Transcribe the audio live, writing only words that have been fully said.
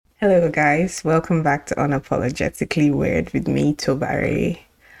Hello, guys. Welcome back to Unapologetically Weird with me, Tobari.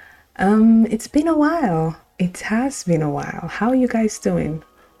 It's been a while. It has been a while. How are you guys doing?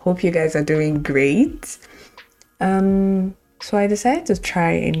 Hope you guys are doing great. So I decided to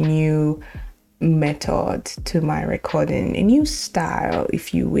try a new method to my recording, a new style,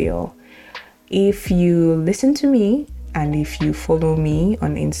 if you will. If you listen to me and if you follow me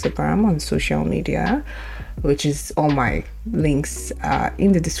on Instagram, on social media, which is all my links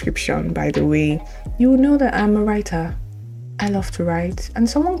in the description, by the way, you will know that I'm a writer. I love to write. And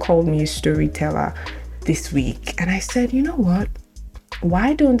someone called me a storyteller this week. And I said, you know what?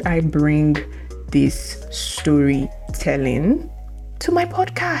 Why don't I bring this storytelling to my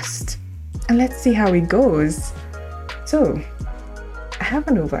podcast? And let's see how it goes. So, I have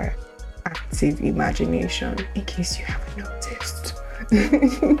an overactive imagination, in case you haven't noticed.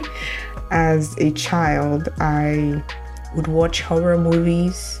 As a child, I would watch horror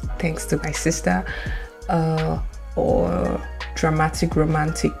movies, thanks to my sister, or dramatic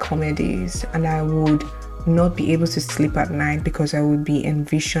romantic comedies, and I would not be able to sleep at night because I would be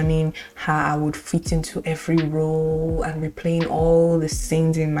envisioning how I would fit into every role and replaying all the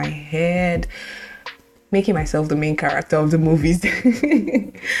scenes in my head, making myself the main character of the movies.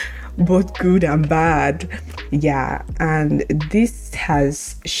 Both good and bad. Yeah, and this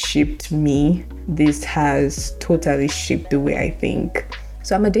has shaped me. This has totally shaped the way I think.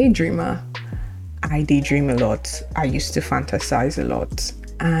 So I'm a daydreamer. I daydream a lot. I used to fantasize a lot.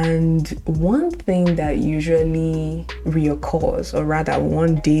 And one thing that usually reoccurs, or rather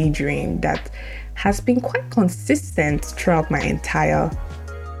one daydream that has been quite consistent throughout my entire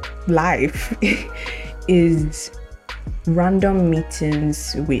life is random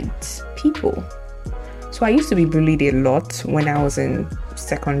meetings with people. So I used to be bullied a lot when I was in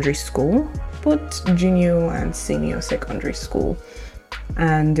secondary school, both junior and senior secondary school.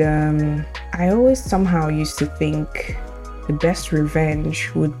 And I always somehow used to think the best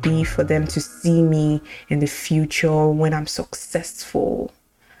revenge would be for them to see me in the future when I'm successful.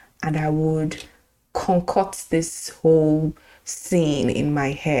 And I would concoct this whole scene in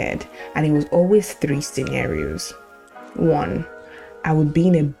my head. And it was always three scenarios. One, I would be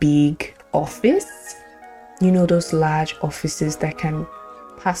in a big office, you know, those large offices that can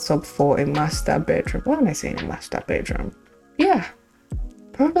pass up for a master bedroom. What am I saying, a master bedroom? Yeah,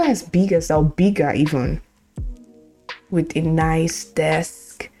 probably as big as or bigger even, with a nice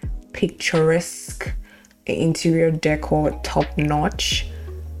desk, picturesque, interior decor top notch.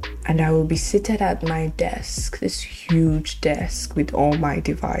 And I will be seated at my desk, this huge desk with all my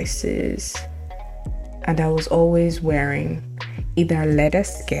devices. And I was always wearing either leather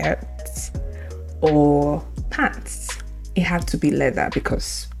skirts or pants. It had to be leather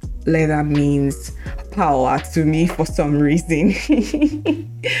because leather means power to me for some reason.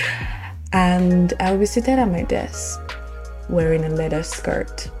 And I would be seated at my desk wearing a leather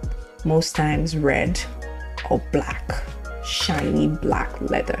skirt, most times red or black, shiny black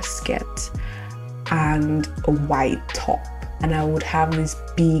leather skirt, and a white top. And I would have these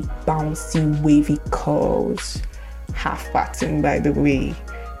big, bouncy, wavy curls, half pattern, by the way.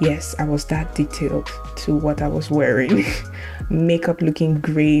 Yes, I was that detailed to what I was wearing. Makeup looking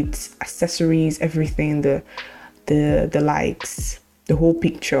great, accessories, everything, the likes, the whole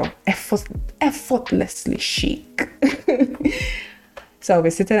picture, effortlessly chic. So I'll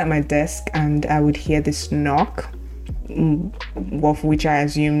be sitting at my desk and I would hear this knock, of which I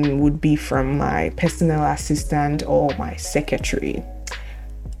assume would be from my personal assistant or my secretary.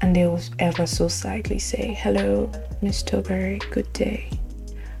 And they will ever so slightly say, "Hello, Miss Tobari, good day.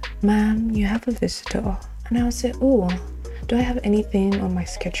 Ma'am, you have a visitor." And I would say, "Oh, do I have anything on my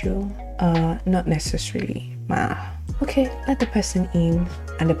schedule?" Not necessarily, ma. Okay, let the person in."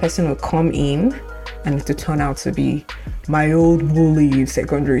 And the person will come in and it will turn out to be my old bully in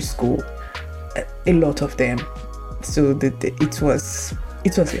secondary school. A lot of them. So it was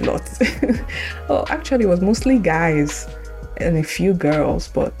a lot. Oh, actually, it was mostly guys and a few girls,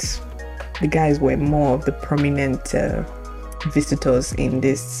 but the guys were more of the prominent visitors in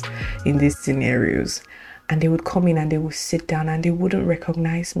these scenarios. And they would come in and they would sit down and they wouldn't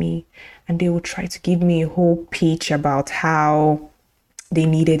recognize me, and they would try to give me a whole pitch about how they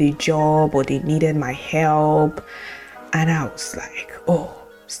needed a job or they needed my help. And I was like, "Oh,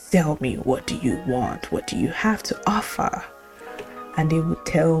 tell me, what do you want? What do you have to offer?" And they would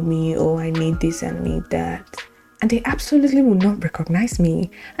tell me, "Oh, I need this and need that." And they absolutely would not recognize me.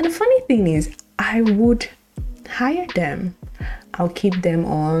 And the funny thing is, I would hire them. I'll keep them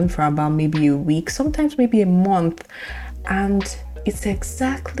on for about maybe a week, sometimes maybe a month. And it's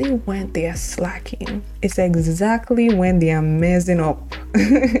exactly when they are slacking. It's exactly when they are messing up.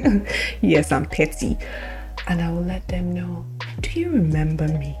 Yes, I'm petty. And I will let them know, do you remember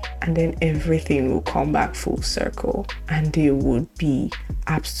me? And then everything will come back full circle and they would be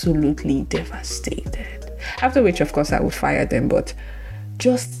absolutely devastated. After which, of course, I would fire them, but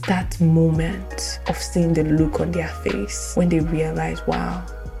just that moment of seeing the look on their face when they realize, wow,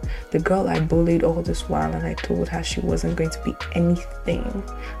 the girl I bullied all this while and I told her she wasn't going to be anything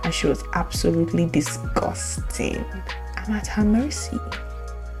and she was absolutely disgusting. I'm at her mercy.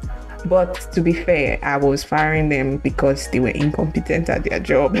 But to be fair, I was firing them because they were incompetent at their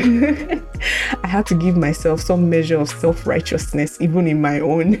job. I had to give myself some measure of self-righteousness even in my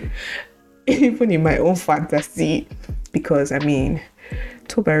own fantasy, because I mean,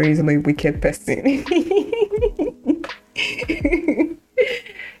 Tobari is a wicked person.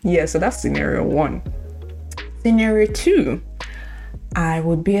 Yeah, so that's scenario 1. Scenario 2, I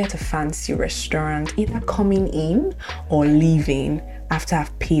would be at a fancy restaurant, either coming in or leaving after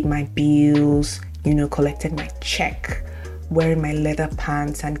I've paid my bills, collected my check, wearing my leather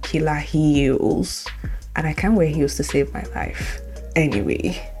pants and killer heels. And I can't wear heels to save my life.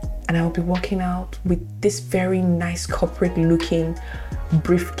 Anyway, and I will be walking out with this very nice corporate looking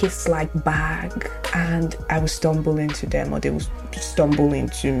briefcase-like bag, and I will stumble into them or they will stumble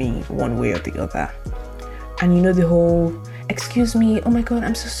into me one way or the other. And the whole, excuse me, oh my God,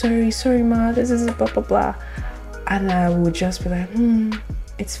 I'm so sorry ma, this is blah blah blah. And I would just be like,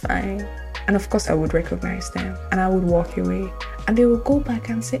 it's fine. And of course I would recognize them and I would walk away and they would go back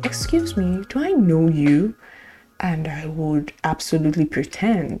and say, excuse me, do I know you? And I would absolutely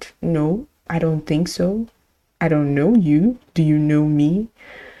pretend, no, I don't think so. I don't know you. Do you know me?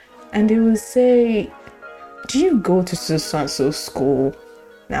 And they would say, do you go to so-and-so school?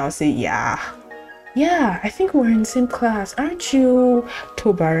 And I would say, yeah, I think we're in the same class. Aren't you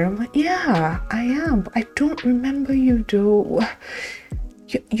Tobari? I'm like, yeah, I am. But I don't remember you though.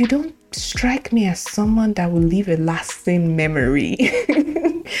 You don't strike me as someone that will leave a lasting memory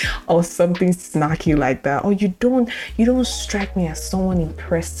or something snarky like that. Or you don't strike me as someone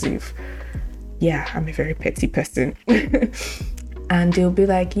impressive. Yeah, I'm a very petty person. And they'll be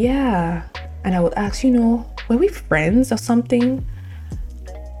like, yeah. And I would ask, were we friends or something?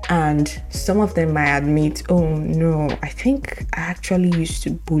 And some of them might admit, oh no, I think I actually used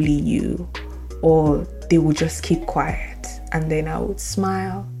to bully you. Or they would just keep quiet. And then I would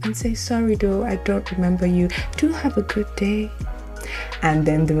smile and say, sorry though, I don't remember you. Do have a good day. And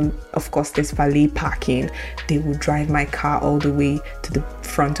then of course there's valet parking. They would drive my car all the way to the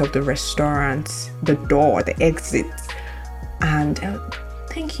front of the restaurant, the door, the exit. And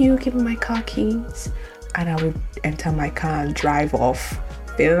thank you, give me my car keys. And I would enter my car and drive off,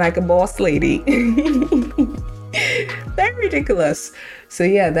 feeling like a boss lady. Very ridiculous. So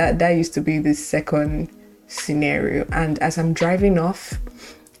yeah, that used to be the second scenario. And as I'm driving off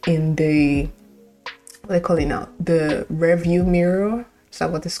in the, what they call it now, the rear view mirror, is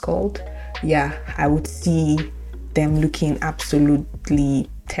that what it's called? Yeah, I would see them looking absolutely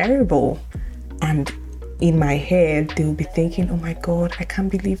terrible. And in my head, they will be thinking, oh my God, I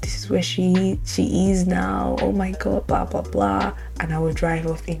can't believe this is where she is now. Oh my God, blah, blah, blah. And I will drive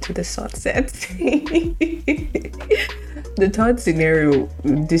off into the sunset. The third scenario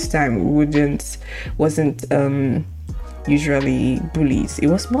this time wasn't usually bullies. It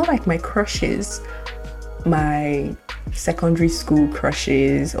was more like my crushes, my secondary school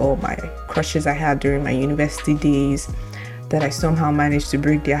crushes, or my crushes I had during my university days that I somehow managed to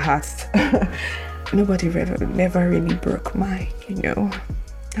break their hearts. Nobody never really broke mine,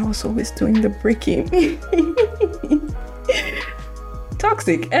 I was always doing the breaking.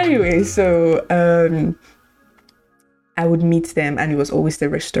 Toxic. Anyway, so I would meet them and it was always the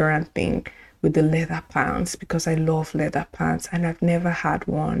restaurant thing with the leather pants, because I love leather pants and I've never had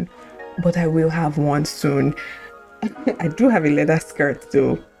one, but I will have one soon. I do have a leather skirt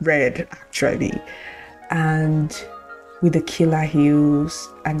though, red actually, and with the killer heels,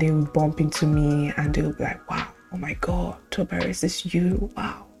 and they would bump into me and they would be like, wow, oh my God, Tobari, is this you?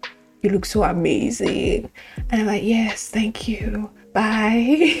 Wow, you look so amazing. And I'm like, yes, thank you,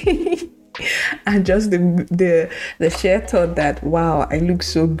 bye. And just the sheer thought that, wow, I look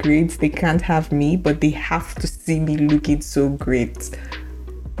so great, they can't have me, but they have to see me looking so great.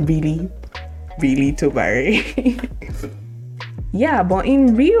 Really, Tobari. Yeah, but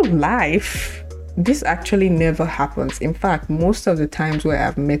in real life, this actually never happens. In fact, most of the times where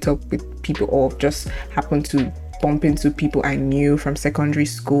I've met up with people or just happened to bump into people I knew from secondary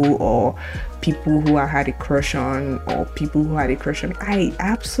school, or people who I had a crush on, I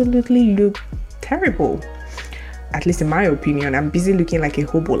absolutely look terrible. at least in my opinion, I'm busy looking like a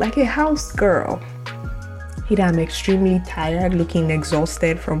hobo, like a house girl. Either I'm extremely tired, looking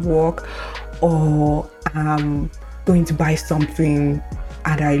exhausted from work, or I'm going to buy something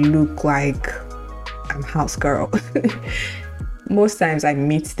and I look like I'm house girl. Most times I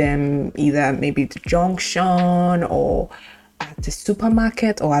meet them either maybe at the junction or at the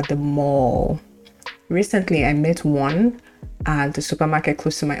supermarket or at the mall. Recently, I met one at the supermarket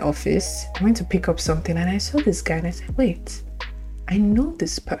close to my office. I went to pick up something and I saw this guy and I said, wait, I know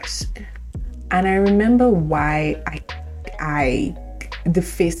this person. And I remember why the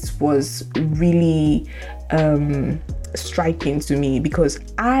face was really striking to me, because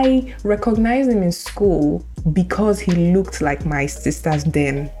I recognized him in school because he looked like my sister's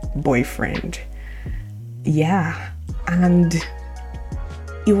then boyfriend. Yeah, and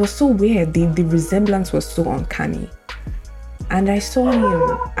it was so weird. The resemblance was so uncanny. And I saw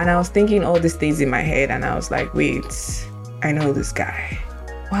him and I was thinking all these things in my head and I was like, wait, I know this guy.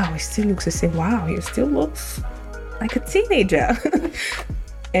 Wow, he still looks the same. Wow, he still looks like a teenager.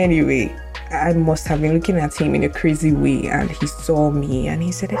 Anyway, I must have been looking at him in a crazy way and he saw me and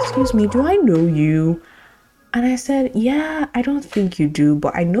he said, excuse me, do I know you? And I said, yeah, I don't think you do,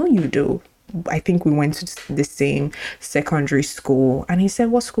 but I know you do. I think we went to the same secondary school. And he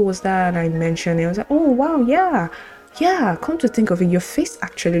said, what school was that? And I mentioned it. I was like, oh, wow, yeah. Yeah, come to think of it, your face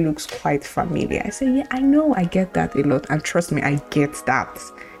actually looks quite familiar. I said, yeah, I know, I get that a lot. And trust me, I get that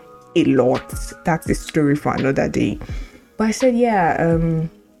a lot. That's a story for another day. But I said, yeah,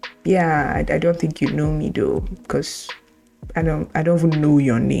 I don't think you know me though, because I don't even know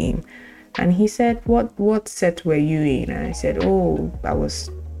your name. And he said, what set were you in? And I said, oh, I was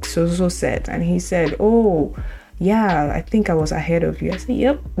so set. And he said, oh, yeah, I think I was ahead of you. I said,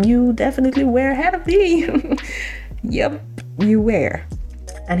 yep, you definitely were ahead of me. Yep, you were.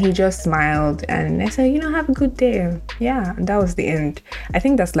 And he just smiled and I said, have a good day. Yeah, and that was the end. I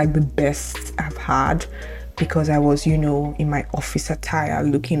think that's like the best I've had, because I was, in my office attire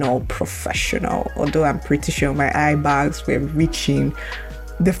looking all professional, although I'm pretty sure my eye bags were reaching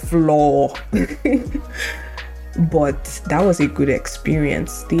the floor. But that was a good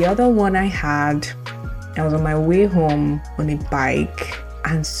experience. The other one I had, I was on my way home on a bike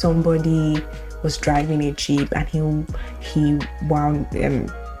and somebody was driving a Jeep and he wound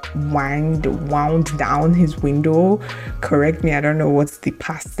down his window. Correct me, I don't know what's the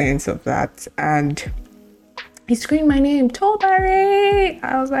past tense of that. And he screamed my name, Tobari.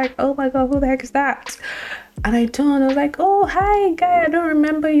 I was like, oh my God, who the heck is that? And I turned, I was like, oh, hi, guy, I don't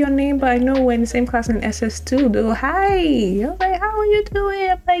remember your name, but I know we're in the same class in SS2, though. Hi. I was like, how are you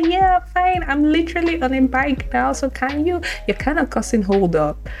doing? I'm like, yeah, fine. I'm literally on a bike now, so you're kind of causing hold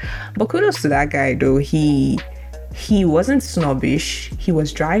up. But kudos to that guy, though. He wasn't snobbish. He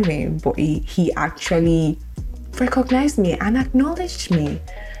was driving, but he actually recognized me and acknowledged me.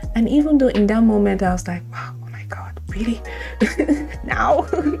 And even though in that moment, I was like, wow, oh my God, really? Now?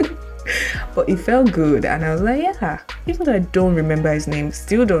 But it felt good and I was like, yeah, even though I don't remember his name,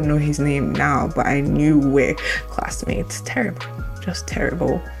 still don't know his name now, but I knew we're classmates. Terrible, just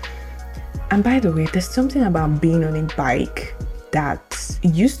terrible. And by the way, there's something about being on a bike that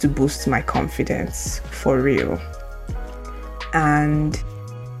used to boost my confidence, for real. And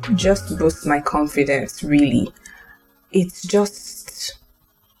just boost my confidence, really. It's just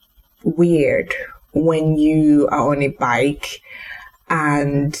weird when you are on a bike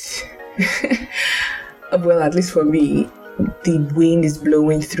and well, at least for me, the wind is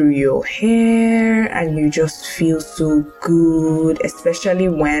blowing through your hair and you just feel so good, especially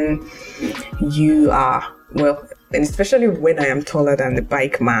when you are, and especially when I am taller than the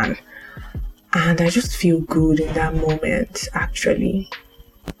bike man. And I just feel good in that moment, actually.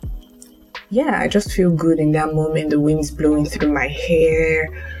 Yeah, I just feel good in that moment. The wind's blowing through my hair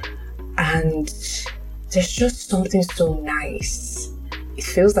and there's just something so nice. It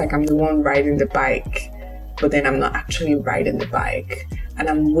feels like I'm the one riding the bike, but then I'm not actually riding the bike. And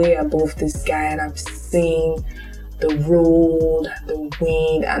I'm way above this guy and I'm seeing the road, the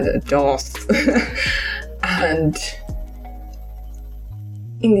wind, and the dust. And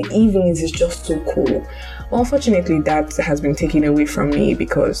in the evenings, it's just so cool. Unfortunately, that has been taken away from me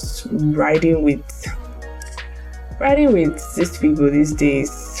because riding with these people these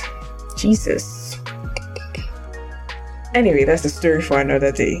days, Jesus. Anyway, that's a story for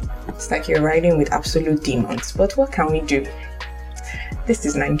another day. It's like you're riding with absolute demons, but what can we do? This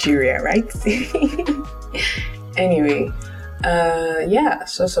is Nigeria, right? Anyway,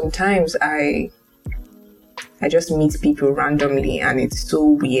 so sometimes I just meet people randomly and it's so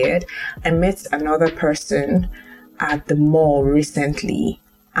weird. I met another person at the mall recently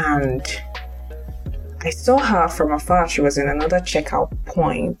and I saw her from afar. She was in another checkout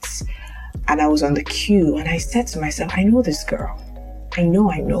point and I was on the queue, and I said to myself, I know this girl. I know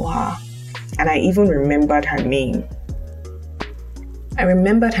her. And I even remembered her name.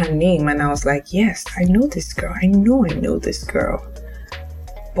 And I was like, yes, I know this girl. I know this girl.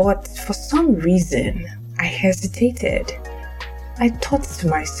 But for some reason, I hesitated. I thought to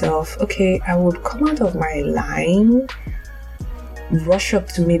myself, okay, I would come out of my line, rush up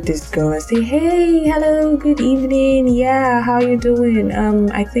to meet this girl and say, hey, hello, good evening. Yeah, how you doing?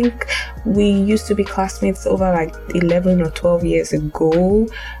 I think we used to be classmates over like 11 or 12 years ago.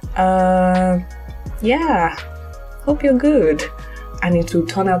 Yeah, hope you're good. And it would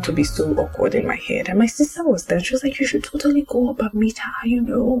turn out to be so awkward in my head. And my sister was there. She was like, you should totally go up and meet her,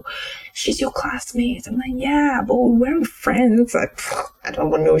 she's your classmate. I'm like, yeah, but we weren't friends. Like, I don't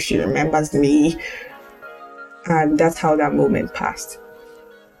even know if she remembers me. And that's how that moment passed.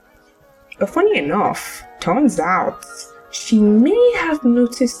 But funny enough, turns out she may have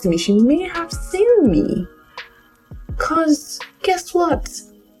noticed me. She may have seen me. Because guess what?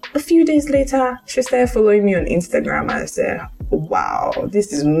 A few days later, she started following me on Instagram, and I said, wow,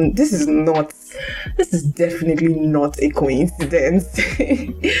 this is definitely not a coincidence.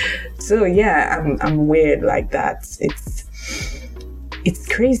 So yeah, I'm weird like that. It's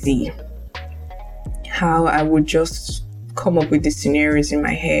crazy how I would just come up with these scenarios in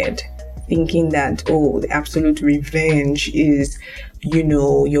my head, thinking that, the absolute revenge is,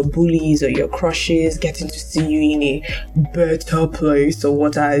 your bullies or your crushes getting to see you in a better place, or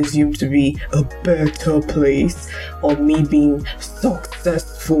what I assume to be a better place, or me being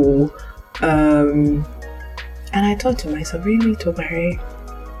successful. And I thought to myself, really, Tobare,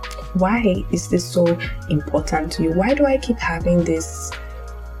 why is this so important to you? Why do I keep having this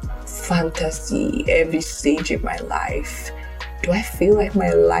fantasy every stage in my life? Do I feel like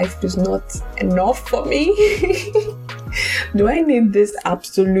my life is not enough for me? Do I need this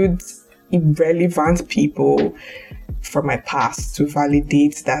absolute irrelevant people from my past to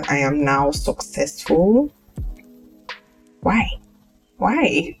validate that I am now successful? Why?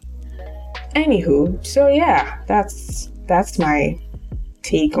 Anywho, so yeah, that's my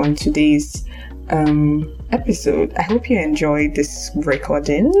take on today's episode. I hope you enjoyed this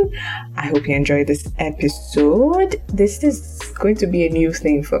recording. I hope you enjoyed this episode. This is going to be a new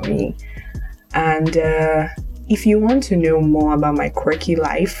thing for me. And if you want to know more about my quirky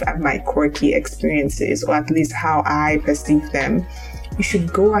life and my quirky experiences, or at least how I perceive them, you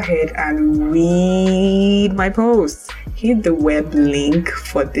should go ahead and read my posts. Hit the web link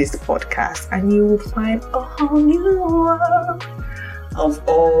for this podcast and you will find a whole new world of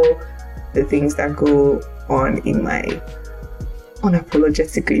all the things that go on in my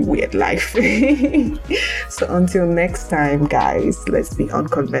unapologetically weird life. So until next time, guys, let's be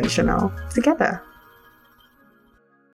unconventional together.